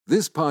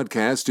This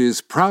podcast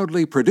is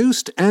proudly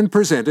produced and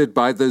presented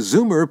by the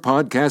Zoomer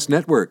Podcast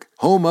Network,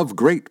 home of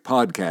great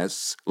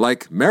podcasts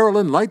like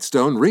Marilyn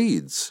Lightstone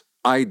Reads,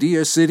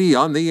 Idea City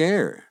on the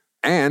Air,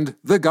 and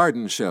The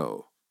Garden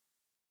Show.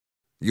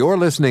 You're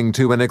listening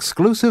to an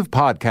exclusive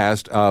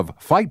podcast of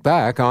Fight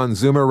Back on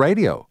Zoomer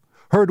Radio,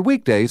 heard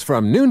weekdays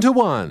from noon to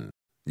 1.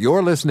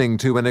 You're listening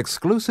to an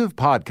exclusive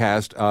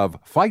podcast of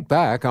Fight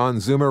Back on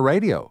Zoomer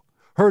Radio,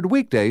 heard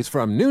weekdays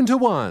from noon to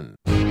 1.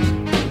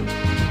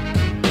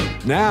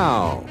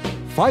 Now,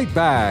 Fight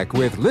Back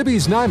with Libby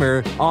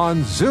Znaimer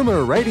on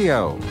Zoomer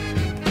Radio.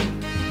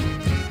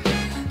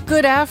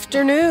 Good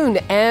afternoon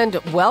and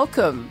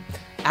welcome.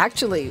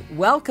 Actually,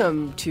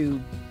 welcome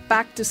to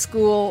back to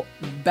school,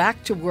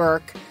 back to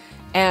work,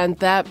 and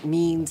that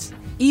means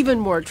even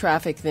more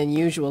traffic than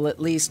usual, at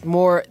least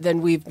more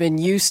than we've been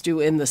used to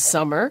in the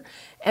summer,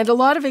 and a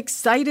lot of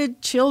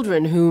excited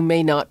children who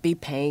may not be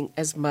paying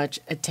as much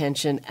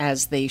attention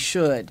as they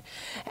should.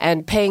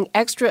 And paying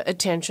extra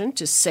attention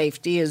to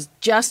safety is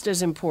just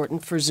as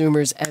important for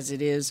Zoomers as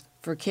it is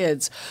for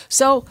kids.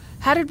 So,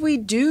 how did we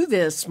do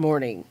this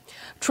morning?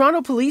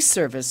 Toronto Police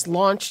Service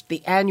launched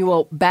the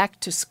annual Back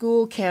to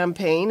School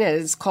campaign.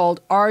 It's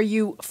called Are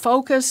You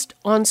Focused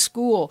on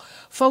School?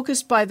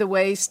 Focused, by the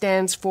way,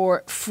 stands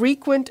for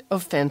frequent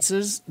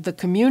offenses the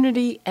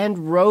community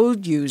and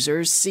road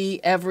users see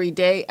every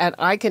day. And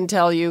I can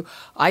tell you,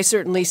 I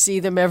certainly see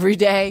them every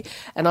day.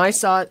 And I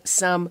saw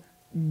some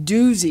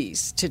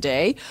doozies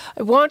today.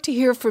 I want to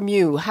hear from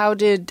you. How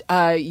did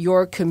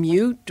your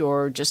commute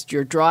or just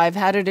your drive,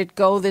 how did it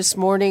go this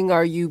morning?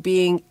 Are you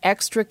being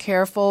extra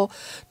careful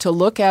to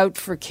look out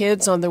for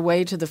kids on their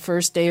way to the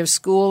first day of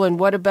school? And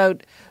what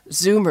about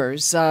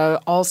Zoomers,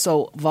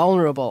 also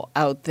vulnerable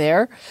out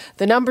there?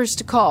 The numbers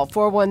to call,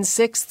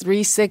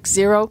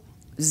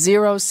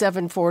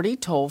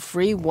 416-360-0740, toll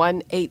free,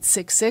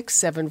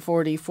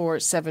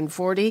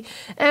 1-866-740-4740.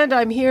 And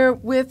I'm here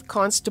with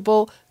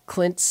Constable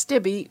Clint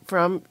Stibbe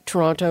from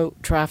Toronto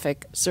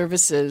Traffic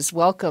Services.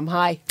 Welcome.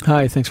 Hi.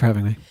 Hi. Thanks for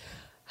having me.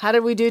 How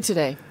did we do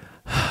today?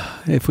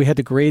 If we had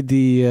to grade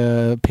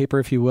the paper,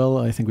 if you will,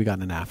 I think we got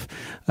an F.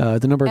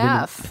 The number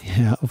F?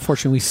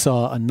 Unfortunately, we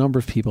saw a number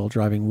of people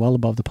driving well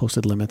above the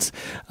posted limits.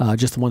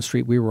 Just the one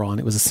street we were on,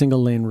 it was a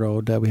single lane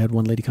road. We had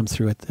one lady come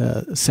through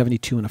at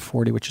 72 and a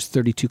 40, which is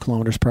 32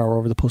 kilometers per hour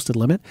over the posted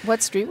limit.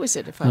 What street was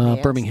it, if I may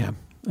ask? Birmingham.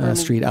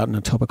 Street out in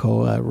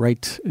Etobicoke,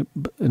 right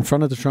in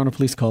front of the Toronto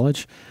Police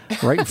College,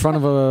 right in front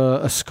of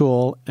a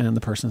school, and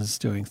the person is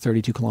doing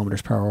 32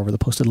 kilometers per hour over the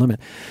posted limit.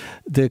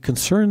 The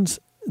concerns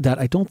that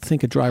I don't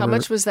think a driver... How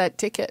much was that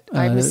ticket?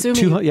 I'm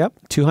assuming...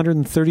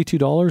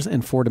 $232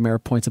 and 4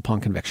 demerit points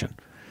upon conviction.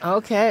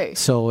 Okay.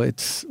 So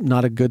it's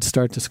not a good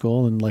start to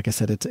school. And like I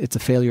said, it's a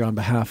failure on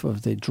behalf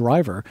of the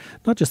driver,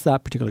 not just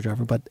that particular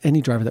driver, but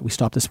any driver that we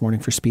stopped this morning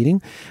for speeding.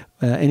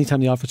 Anytime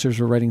the officers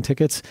were writing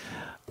tickets,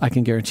 I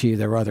can guarantee you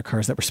there were other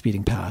cars that were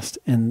speeding past.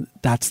 And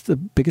that's the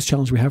biggest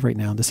challenge we have right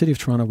now. In the City of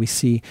Toronto, we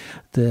see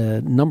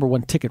the number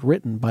one ticket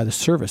written by the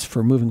service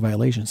for moving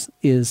violations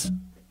is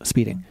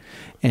speeding.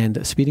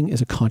 And speeding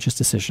is a conscious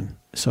decision.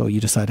 So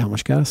you decide how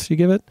much gas you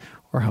give it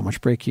or how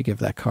much brake you give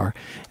that car.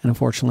 And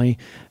unfortunately,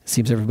 it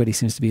seems everybody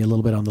seems to be a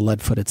little bit on the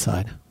lead-footed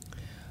side.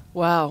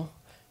 Wow.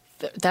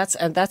 That's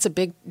going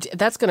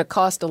to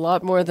cost a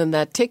lot more than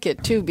that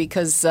ticket too,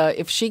 because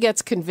if she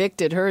gets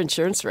convicted, her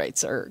insurance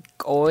rates are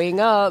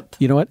going up.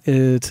 You know what?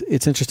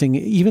 It's interesting.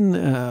 Even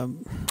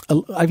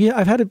I've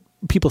had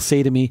people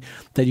say to me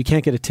that you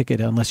can't get a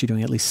ticket unless you're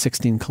doing at least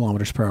 16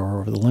 kilometers per hour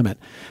over the limit.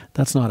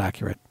 That's not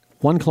accurate.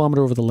 1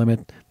 kilometer over the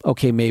limit,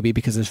 okay, maybe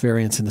because there's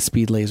variance in the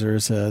speed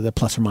lasers, the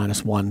plus or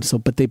minus 1. So,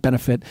 but they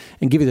benefit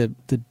and give you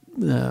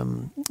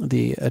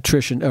the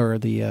attrition or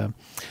the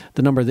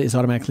number that is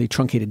automatically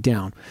truncated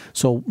down.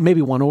 So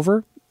maybe 1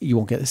 over, you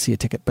won't get to see a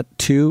ticket, but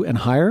 2 and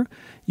higher,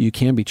 you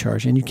can be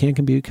charged and you can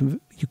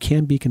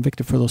be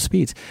convicted for those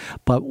speeds.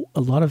 But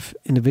a lot of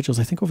individuals,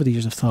 I think over the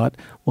years, have thought,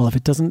 well, if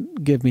it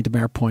doesn't give me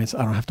demerit points,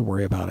 I don't have to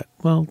worry about it.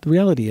 Well, the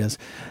reality is,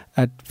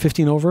 at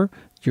 15 over,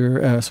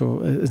 you're so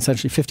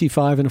essentially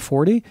 55 and a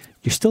 40,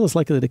 you're still as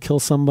likely to kill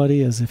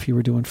somebody as if you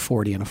were doing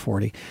 40 and a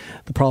 40.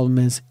 The problem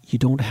is you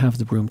don't have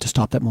the room to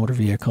stop that motor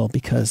vehicle,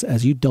 because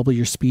as you double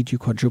your speed, you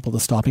quadruple the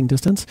stopping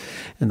distance.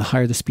 And the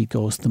higher the speed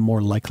goes, the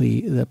more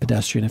likely the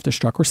pedestrian, if they're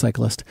struck or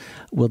cyclist,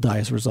 will die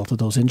as a result of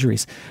those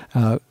injuries.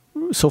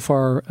 So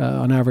far,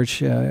 on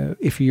average,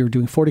 if you're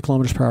doing 40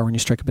 kilometers per hour and you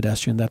strike a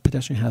pedestrian, that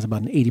pedestrian has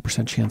about an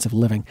 80% chance of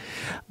living.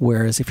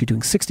 Whereas if you're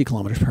doing 60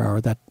 kilometers per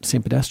hour, that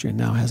same pedestrian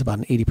now has about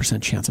an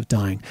 80% chance of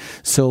dying.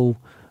 So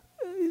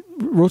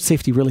road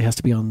safety really has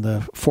to be on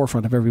the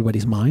forefront of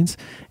everybody's minds,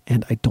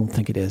 and I don't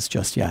think it is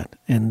just yet.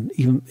 And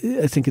even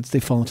I think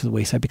they've fallen to the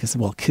wayside because,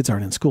 well, kids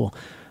aren't in school.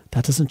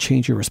 That doesn't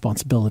change your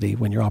responsibility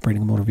when you're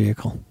operating a motor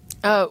vehicle.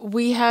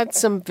 We had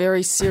some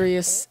very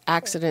serious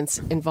accidents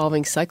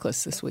involving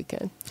cyclists this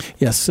weekend.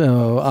 Yes,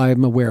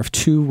 I'm aware of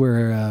 2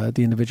 where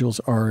the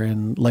individuals are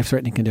in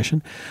life-threatening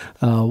condition.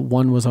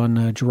 One was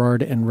on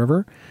Gerrard and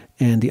River,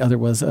 and the other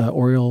was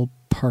Oriole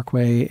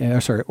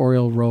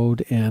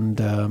Road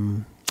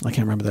and I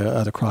can't remember the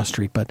other cross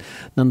street, but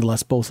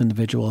nonetheless, both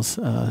individuals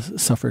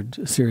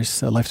suffered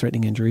serious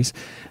life-threatening injuries.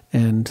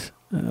 And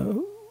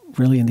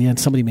really, in the end,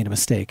 somebody made a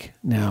mistake.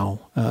 Now,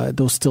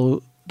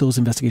 those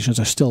investigations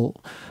are still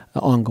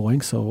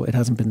ongoing, so it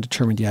hasn't been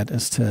determined yet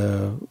as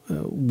to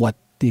what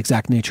the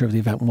exact nature of the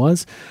event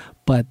was.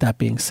 But that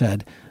being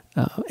said,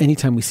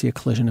 anytime we see a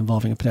collision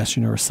involving a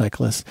pedestrian or a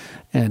cyclist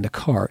and a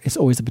car, it's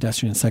always the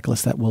pedestrian and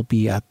cyclist that will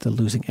be at the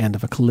losing end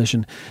of a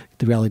collision.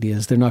 The reality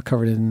is they're not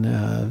covered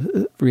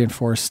in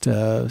reinforced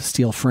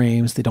steel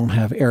frames. They don't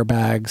have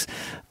airbags.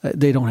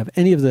 They don't have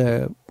any of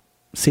the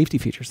safety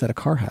features that a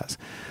car has.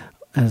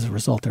 As a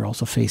result, they're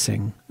also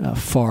facing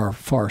far,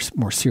 far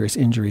more serious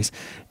injuries.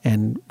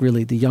 And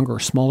really, the younger or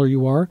smaller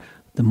you are,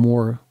 the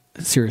more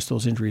serious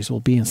those injuries will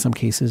be. In some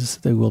cases,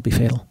 they will be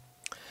fatal.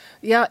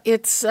 Yeah,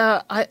 it's,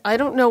 I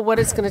don't know what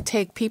it's going to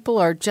take. People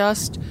are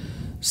just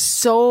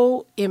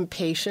so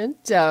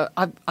impatient.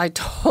 I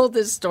told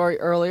this story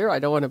earlier. I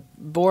don't want to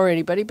bore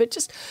anybody, but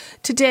just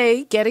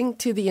today, getting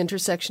to the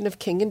intersection of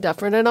King and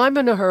Dufferin, and I'm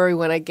in a hurry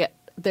when I get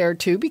there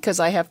too, because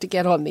I have to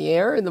get on the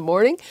air in the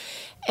morning.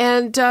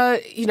 And, a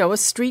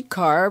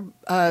streetcar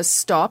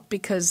stopped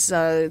because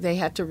they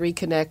had to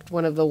reconnect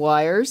one of the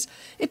wires.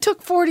 It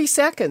took 40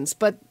 seconds,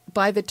 but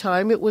by the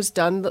time it was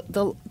done,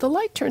 the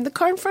light turned. The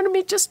car in front of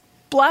me just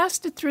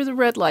blasted through the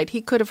red light.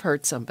 He could have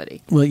hurt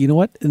somebody. Well, you know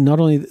what? Not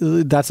only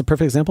that's a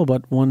perfect example,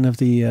 but one of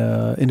the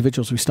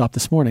individuals we stopped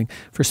this morning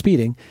for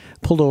speeding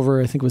pulled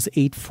over. I think it was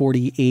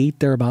 8:48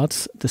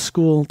 thereabouts. The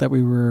school that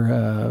we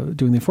were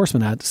doing the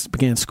enforcement at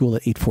began school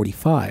at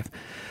 8:45.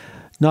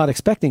 Not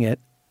expecting it,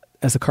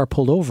 as the car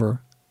pulled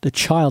over, the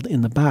child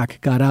in the back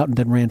got out and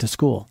then ran to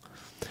school.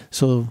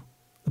 So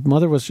the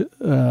mother was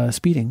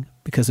speeding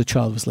because the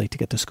child was late to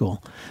get to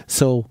school.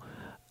 So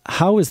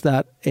how is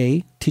that,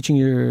 A, teaching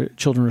your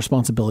children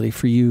responsibility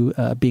for you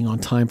being on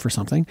time for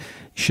something?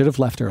 You should have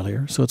left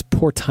earlier. So it's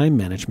poor time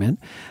management.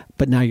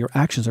 But now your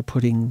actions are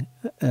putting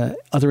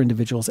other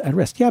individuals at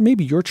risk. Yeah,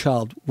 maybe your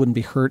child wouldn't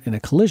be hurt in a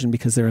collision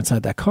because they're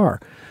inside that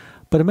car.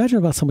 But imagine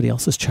about somebody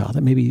else's child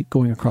that may be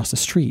going across the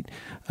street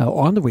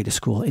on the way to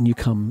school, and you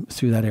come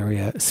through that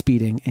area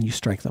speeding and you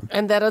strike them.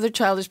 And that other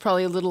child is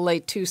probably a little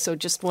late too, so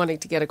just wanting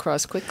to get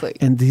across quickly.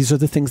 And these are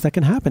the things that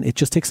can happen. It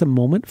just takes a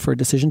moment for a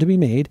decision to be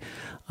made.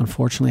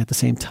 Unfortunately, at the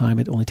same time,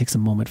 it only takes a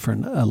moment for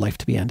a life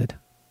to be ended.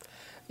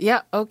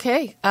 Yeah,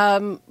 okay.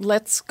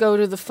 Let's go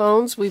to the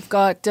phones. We've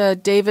got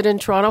David in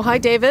Toronto. Hi,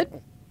 David.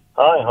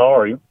 Hi, how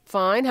are you?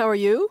 Fine, how are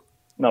you?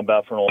 Not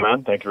bad for an old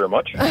man. Thank you very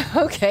much.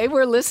 Okay,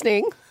 we're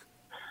listening.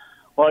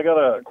 Well, I got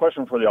a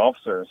question for the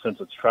officer since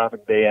it's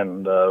traffic day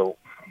and,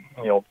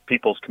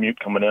 people's commute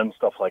coming in,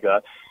 stuff like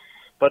that.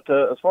 But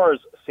as far as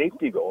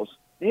safety goes,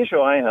 the issue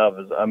I have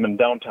is I'm in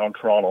downtown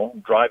Toronto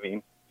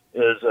driving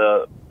is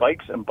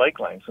bikes and bike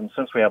lanes. And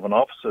since we have an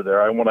officer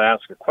there, I want to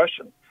ask a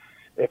question.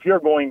 If you're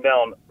going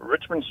down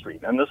Richmond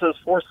Street, and this is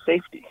for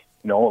safety,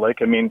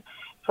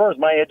 as far as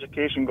my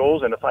education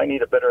goes, and if I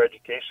need a better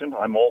education,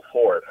 I'm all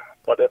for it.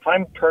 But if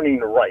I'm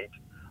turning right,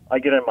 I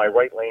get in my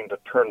right lane to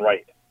turn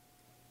right.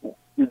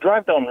 You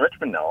drive down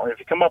Richmond now, if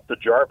you come up to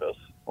Jarvis,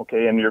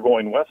 and you're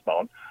going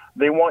westbound,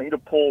 they want you to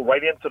pull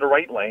right into the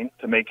right lane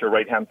to make your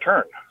right-hand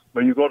turn.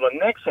 But you go to the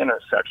next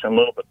intersection a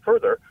little bit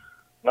further,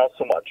 not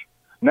so much.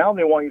 Now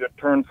they want you to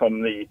turn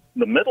from the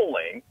middle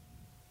lane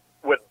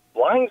with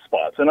blind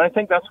spots. And I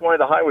think that's why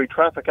the Highway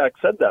Traffic Act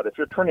said that. If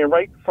you're turning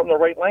right from the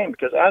right lane,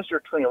 because as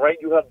you're turning right,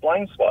 you have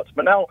blind spots.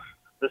 But now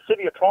the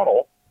City of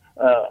Toronto,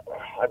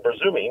 I'm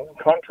presuming,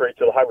 contrary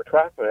to the Highway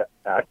Traffic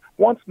Act,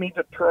 wants me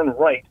to turn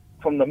right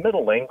from the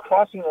middle lane,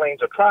 crossing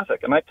lanes of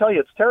traffic. And I tell you,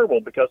 it's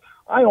terrible because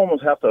I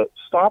almost have to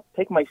stop,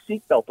 take my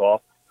seatbelt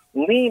off,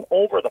 lean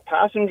over the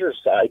passenger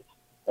side.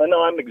 I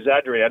know I'm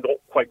exaggerating. I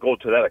don't quite go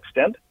to that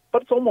extent,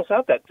 but it's almost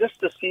at that, just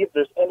to see if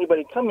there's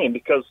anybody coming,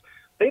 because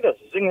they just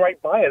zing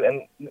right by it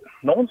and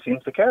no one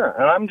seems to care.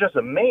 And I'm just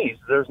amazed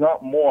there's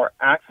not more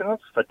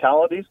accidents,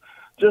 fatalities,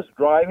 just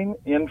driving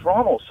in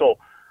Toronto. So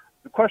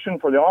the question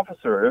for the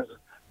officer is,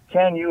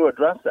 can you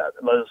address that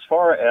as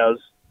far as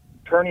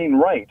turning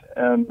right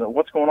and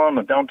what's going on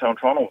in downtown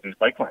Toronto with these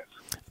bike lanes?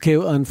 Okay,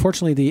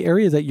 unfortunately, the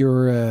area that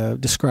you're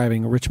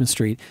describing, Richmond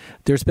Street,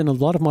 there's been a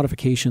lot of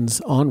modifications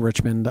on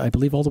Richmond, I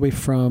believe all the way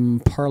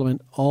from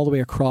Parliament all the way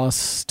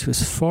across to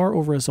as far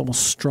over as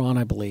almost Strawn,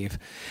 I believe.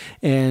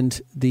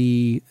 And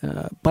the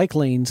bike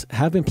lanes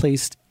have been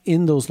placed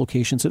in those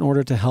locations in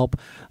order to help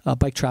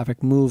bike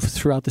traffic move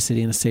throughout the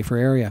city in a safer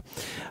area.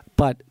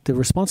 But the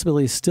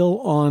responsibility is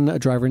still on a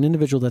driver, an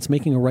individual that's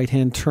making a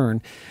right-hand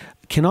turn,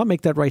 cannot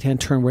make that right-hand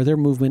turn where their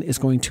movement is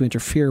going to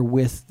interfere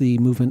with the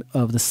movement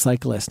of the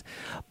cyclist.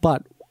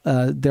 But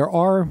there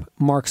are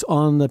marks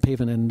on the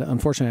pavement, and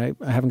unfortunately,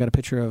 I haven't got a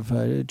picture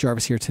of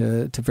Jarvis here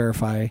to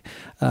verify.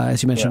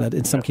 As you mentioned, that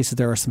in some cases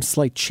there are some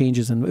slight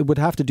changes, and it would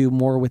have to do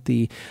more with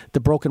the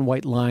broken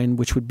white line,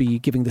 which would be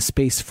giving the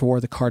space for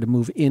the car to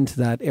move into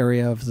that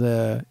area of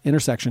the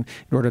intersection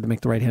in order to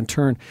make the right-hand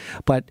turn.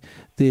 But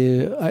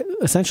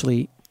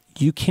essentially,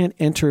 you can't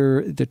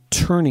enter the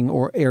turning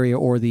or area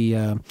or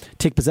the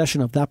take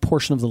possession of that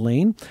portion of the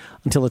lane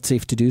until it's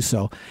safe to do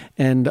so.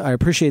 And I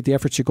appreciate the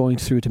efforts you're going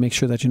through to make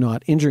sure that you're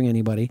not injuring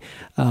anybody.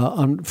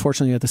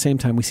 Unfortunately, at the same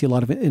time, we see a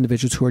lot of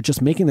individuals who are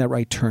just making that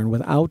right turn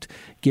without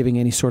giving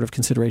any sort of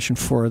consideration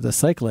for the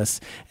cyclists,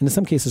 and in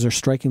some cases are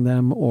striking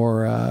them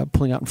or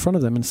pulling out in front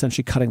of them and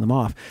essentially cutting them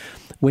off.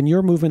 When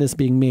your movement is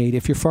being made,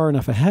 if you're far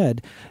enough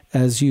ahead,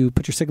 as you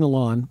put your signal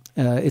on,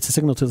 it's a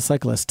signal to the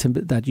cyclist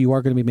that you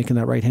are going to be making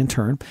that right-hand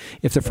turn.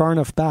 If they're far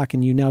enough back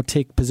and you now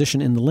take position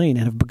in the lane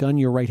and have begun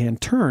your right-hand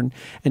turn,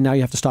 and now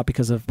you have to stop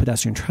because of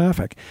pedestrian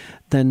traffic,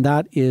 then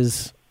that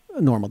is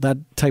normal. That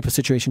type of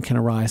situation can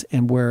arise,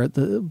 and where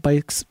the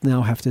bikes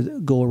now have to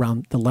go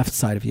around the left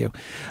side of you.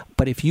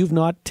 But if you've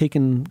not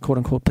taken, quote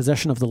unquote,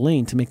 possession of the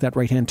lane to make that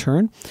right-hand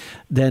turn,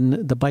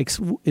 then the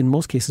bikes, in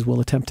most cases, will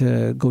attempt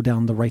to go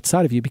down the right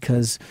side of you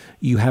because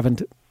you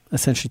haven't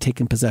essentially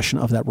taken possession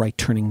of that right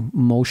turning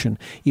motion,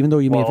 even though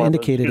you may have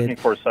indicated excuse me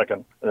for a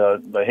second.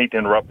 I hate to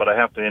interrupt, but I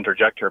have to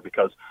interject here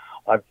because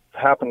I've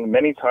happened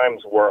many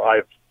times where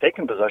I've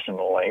taken possession of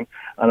the lane,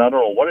 and I don't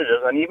know what it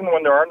is, and even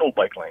when there are no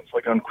bike lanes,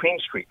 like on Queen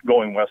Street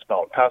going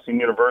westbound, passing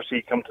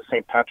University, come to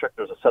St. Patrick,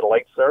 there's a set of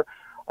lights there.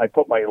 I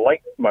put my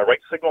right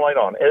signal light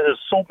on. It is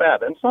so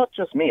bad, and it's not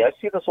just me. I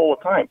see this all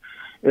the time.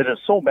 It is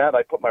so bad,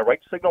 I put my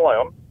right signal light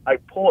on. I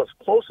pull as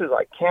close as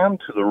I can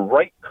to the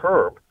right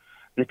curb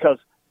because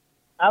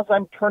as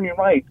I'm turning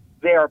right,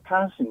 they are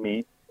passing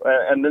me,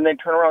 and then they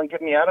turn around and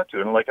give me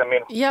attitude. And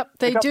yep,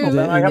 they do.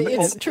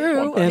 It's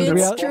true.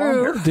 It's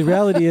true. The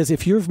reality is,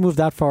 if you've moved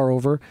that far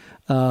over,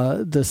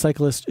 the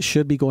cyclist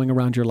should be going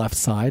around your left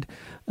side.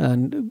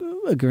 And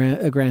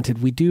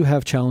granted, we do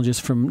have challenges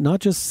from not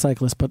just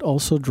cyclists, but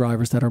also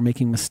drivers that are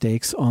making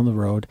mistakes on the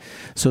road.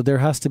 So there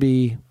has to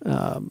be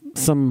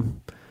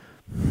some,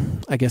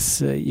 I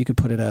guess you could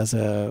put it as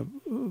a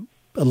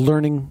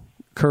learning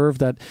curve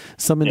that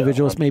some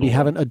individuals maybe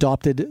haven't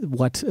adopted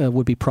what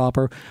would be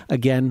proper.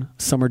 Again,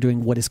 some are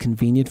doing what is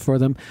convenient for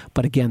them.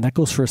 But again, that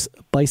goes for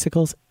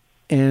bicycles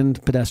and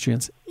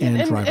pedestrians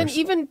and drivers. And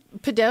even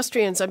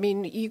pedestrians, I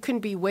mean, you can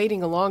be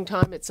waiting a long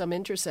time at some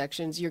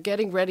intersections. You're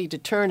getting ready to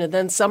turn, and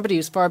then somebody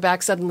who's far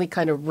back suddenly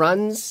kind of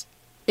runs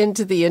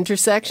into the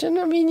intersection.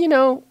 I mean,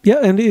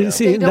 Yeah, and you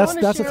see, that's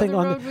the thing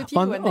on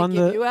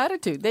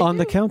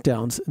the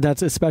countdowns.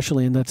 That's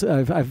especially, and that's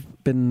I've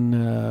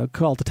been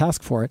called to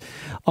task for it.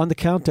 On the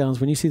countdowns,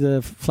 when you see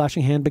the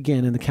flashing hand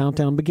begin and the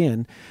countdown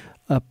begin,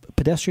 a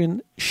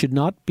pedestrian should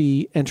not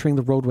be entering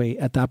the roadway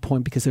at that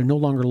point because they're no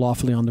longer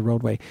lawfully on the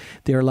roadway.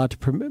 They are allowed to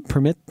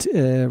permitted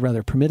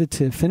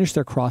to finish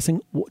their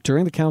crossing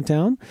during the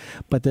countdown,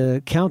 but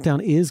the countdown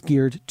is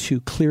geared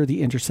to clear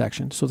the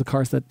intersection. So the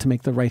cars to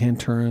make the right-hand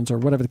turns or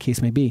whatever the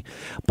case may be.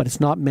 But it's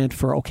not meant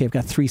for, okay, I've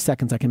got 3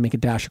 seconds, I can make a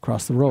dash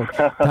across the road.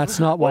 That's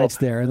not why it's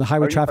there. And the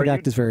Highway Traffic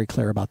Act is very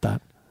clear about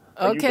that.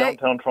 Are you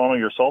downtown Toronto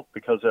yourself?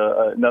 Because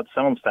that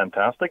sounds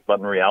fantastic, but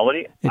in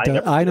reality,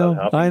 I know.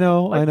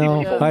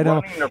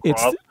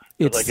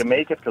 I can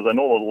make it because I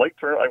know the light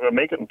turn. I'm going to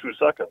make it in 2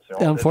 seconds.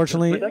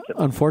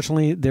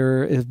 Unfortunately,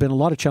 there have been a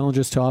lot of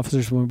challenges to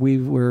officers when we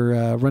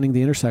were running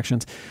the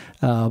intersections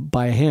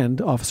by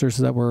hand. Officers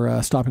that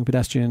were stopping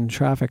pedestrian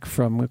traffic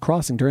from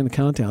crossing during the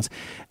countdowns,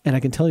 and I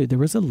can tell you there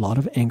was a lot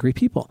of angry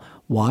people.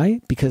 Why?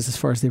 Because as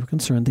far as they were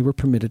concerned, they were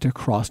permitted to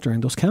cross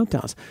during those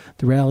countdowns.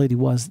 The reality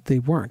was they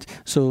weren't.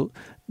 So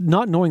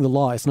not knowing the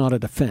law is not a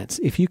defense.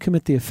 If you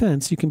commit the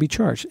offense, you can be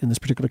charged. In this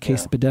particular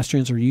case, the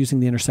pedestrians are using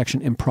the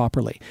intersection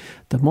improperly.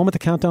 The moment the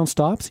countdown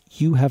stops,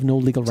 you have no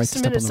legal right to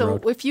step on the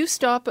road. So if you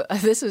stop,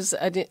 this is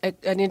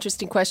an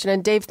interesting question.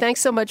 And Dave,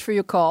 thanks so much for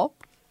your call.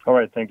 All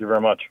right. Thank you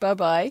very much.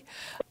 Bye-bye.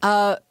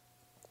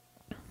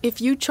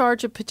 If you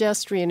charge a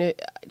pedestrian,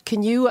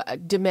 can you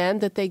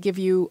demand that they give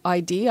you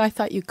ID? I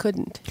thought you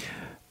couldn't.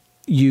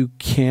 You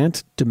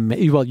can't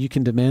demand. Well, you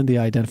can demand the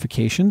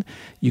identification.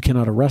 You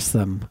cannot arrest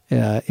them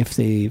if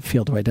they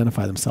fail to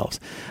identify themselves.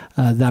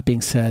 That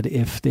being said,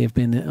 if they've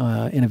been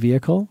in a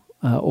vehicle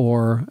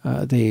or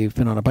they've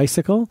been on a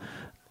bicycle,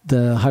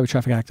 the Highway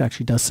Traffic Act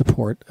actually does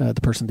support the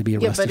person to be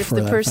arrested for that. Yeah, but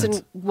if the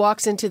person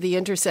walks into the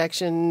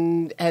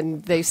intersection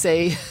and they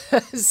say,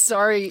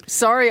 sorry,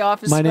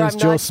 officer, my name's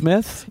Joe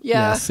Smith.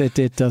 Yeah. Yes,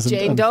 it doesn't.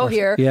 Jane Doe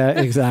here. Yeah,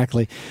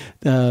 exactly.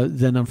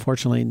 Then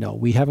unfortunately, no,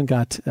 we haven't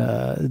got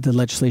the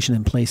legislation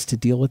in place to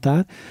deal with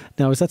that.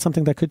 Now, is that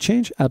something that could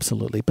change?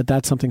 Absolutely. But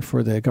that's something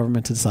for the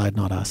government to decide,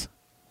 not us.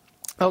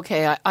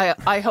 Okay,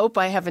 I hope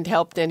I haven't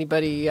helped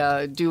anybody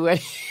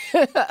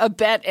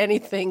abet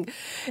anything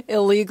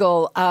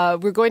illegal.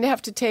 We're going to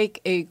have to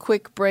take a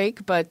quick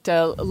break, but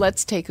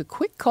let's take a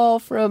quick call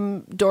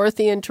from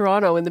Dorothy in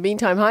Toronto. In the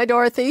meantime, hi,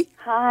 Dorothy.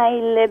 Hi,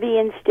 Libby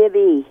and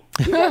Stibbe.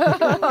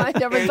 I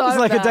never thought it's of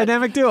like that. a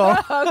dynamic duo.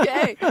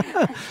 Okay.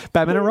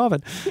 Batman and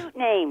Robin. Cute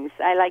names.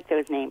 I like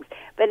those names.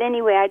 But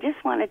anyway, I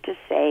just wanted to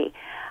say,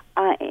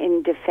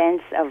 in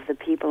defense of the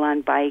people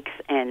on bikes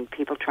and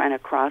people trying to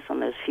cross on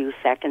those few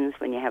seconds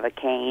when you have a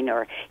cane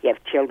or you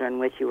have children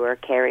with you or a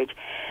carriage,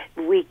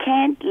 we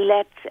can't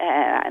let,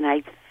 and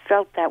I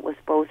felt that with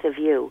both of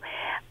you,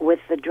 with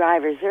the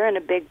drivers, they're in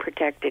a big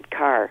protected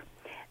car.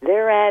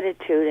 their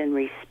attitude and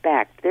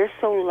respect, they're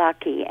so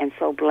lucky and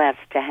so blessed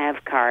to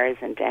have cars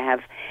and to have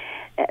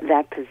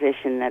that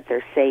position that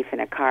they're safe in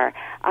a car.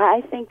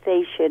 I think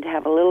they should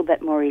have a little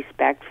bit more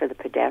respect for the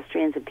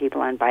pedestrians and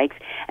people on bikes.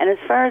 And as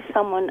far as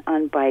someone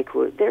on bike,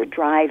 they're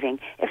driving,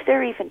 if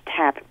they're even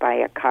tapped by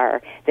a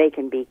car, they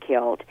can be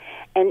killed.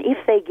 And if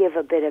they give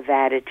a bit of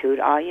attitude,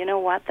 oh, you know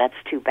what, that's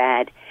too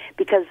bad.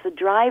 Because the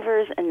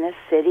drivers in this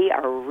city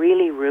are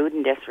really rude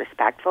and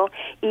disrespectful,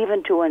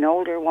 even to an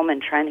older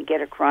woman trying to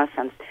get across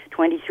on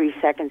 23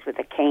 seconds with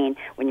a cane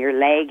when your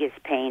leg is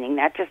paining.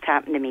 That just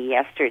happened to me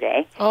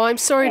yesterday. Oh, I'm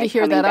sorry to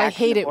hear that. I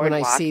hate it when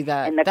I see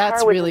that. And the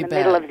That's car was really in the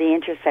bad. middle of the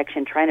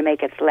intersection trying to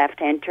make its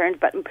left-hand turn,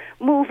 but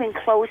moving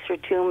closer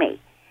to me.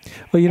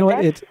 Well, you know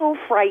That's what?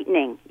 so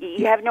frightening.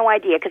 You have no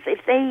idea, because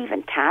if they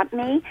even tap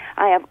me,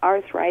 I have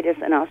arthritis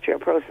and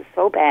osteoporosis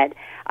so bad,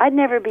 I'd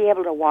never be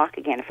able to walk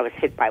again if I was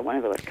hit by one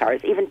of those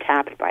cars, even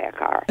tapped by a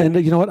car. And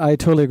you know what? I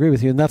totally agree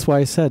with you, and that's why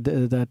I said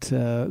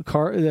that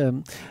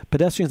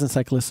pedestrians and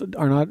cyclists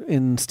are not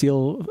in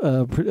steel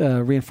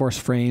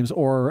reinforced frames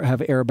or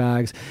have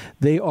airbags.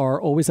 They are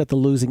always at the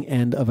losing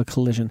end of a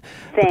collision.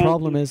 Thank the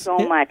problem you is, so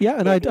much. yeah,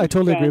 and I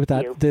totally agree with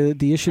that. You.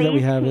 The issue that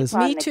we have is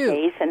Me too.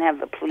 Case and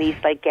have the police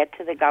get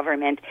to the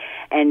government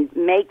and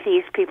make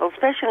these people,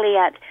 especially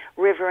at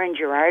River and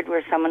Girard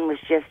where someone was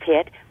just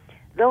hit.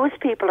 Those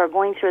people are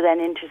going through that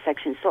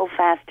intersection so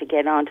fast to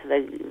get onto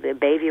the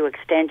Bayview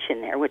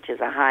extension there, which is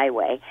a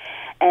highway,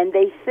 and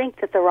they think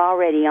that they're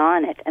already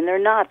on it, and they're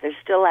not. They're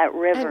still at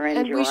River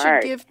and Girard. And we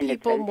should give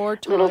people more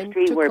time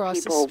to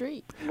cross the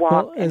street.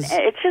 Walk, and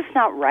it's just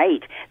not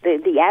right.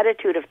 The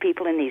attitude of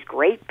people in these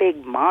great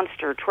big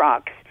monster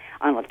trucks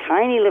on a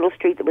tiny little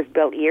street that was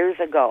built years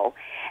ago,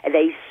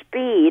 they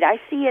speed. I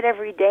see it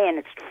every day, and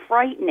it's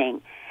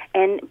frightening.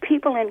 And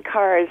people in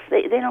cars,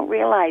 they don't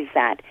realize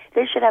that.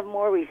 They should have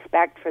more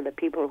respect for the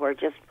people who are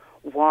just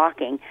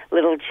walking,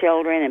 little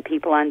children and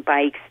people on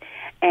bikes.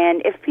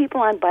 And if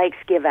people on bikes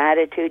give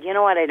attitude, you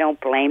know what, I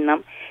don't blame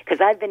them. Because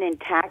I've been in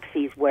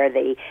taxis where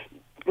the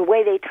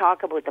way they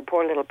talk about the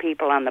poor little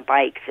people on the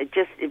bikes, it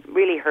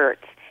really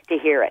hurts to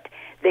hear it.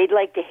 They'd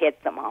like to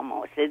hit them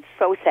almost. It's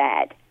so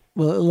sad.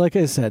 Well, like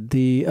I said,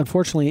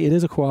 unfortunately, it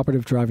is a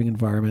cooperative driving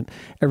environment.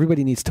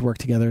 Everybody needs to work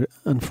together.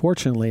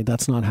 Unfortunately,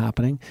 that's not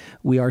happening.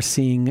 We are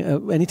seeing,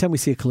 anytime we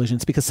see a collision,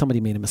 it's because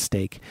somebody made a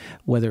mistake,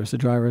 whether it's the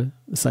driver,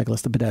 the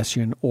cyclist, the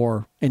pedestrian,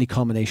 or any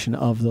combination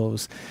of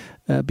those.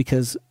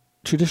 Because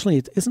traditionally,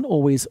 it isn't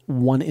always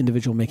one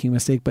individual making a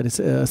mistake, but it's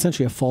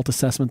essentially a fault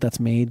assessment that's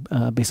made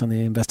based on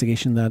the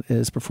investigation that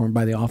is performed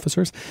by the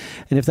officers.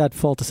 And if that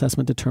fault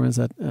assessment determines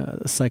that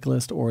the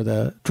cyclist or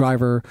the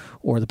driver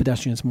or the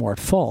pedestrian is more at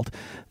fault,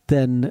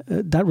 then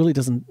that really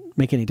doesn't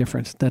make any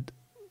difference. That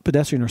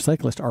pedestrian or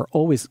cyclist are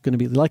always going to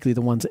be likely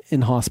the ones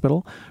in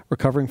hospital,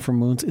 recovering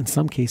from wounds, in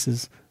some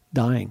cases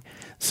dying.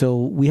 So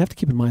we have to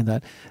keep in mind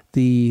that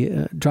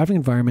the driving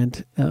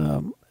environment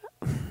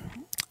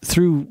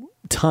through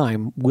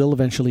time will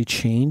eventually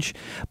change,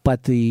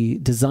 but the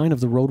design of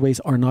the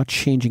roadways are not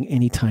changing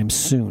anytime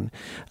soon.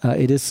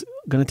 It is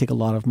going to take a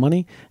lot of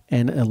money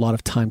and a lot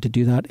of time to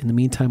do that. In the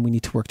meantime, we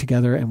need to work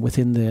together and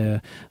within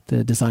the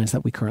designs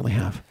that we currently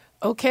have.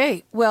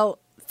 Okay, well,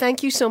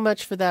 thank you so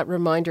much for that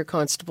reminder,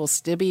 Constable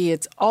Stibbe.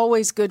 It's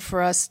always good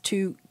for us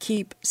to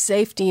keep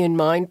safety in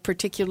mind,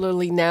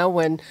 particularly now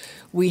when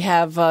we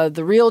have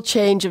the real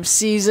change of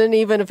season,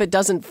 even if it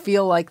doesn't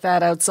feel like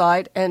that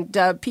outside. And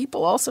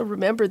people also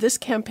remember this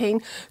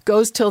campaign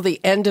goes till the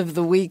end of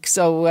the week.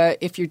 So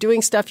if you're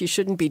doing stuff you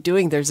shouldn't be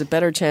doing, there's a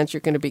better chance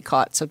you're going to be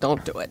caught. So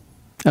don't do it.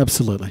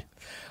 Absolutely.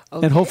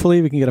 Okay. And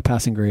hopefully we can get a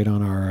passing grade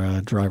on our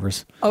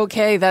drivers.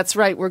 Okay, that's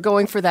right. We're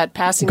going for that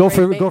passing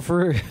grade. Go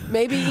for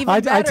maybe even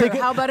better.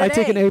 How about an A? I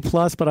take an A+,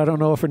 but I don't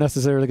know if we're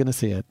necessarily going to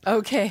see it.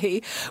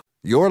 Okay.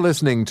 You're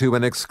listening to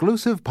an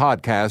exclusive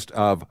podcast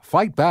of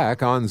Fight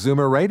Back on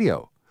Zoomer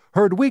Radio.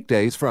 Heard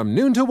weekdays from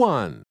noon to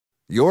 1.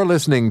 You're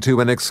listening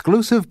to an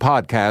exclusive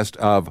podcast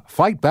of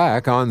Fight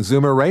Back on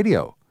Zoomer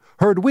Radio.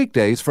 Heard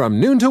weekdays from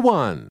noon to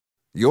 1.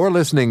 You're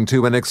listening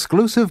to an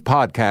exclusive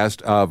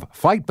podcast of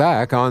Fight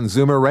Back on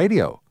Zoomer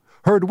Radio.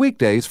 Heard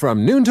weekdays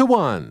from noon to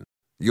 1.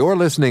 You're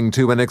listening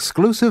to an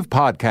exclusive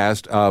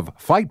podcast of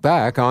Fight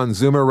Back on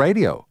Zoomer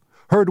Radio.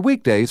 Heard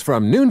weekdays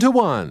from noon to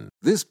 1.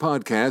 This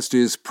podcast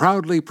is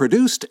proudly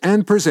produced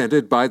and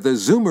presented by the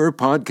Zoomer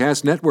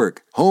Podcast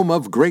Network, home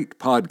of great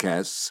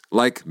podcasts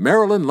like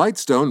Marilyn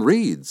Lightstone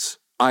Reads,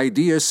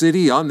 Idea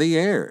City on the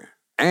Air,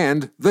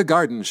 and The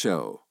Garden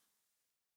Show.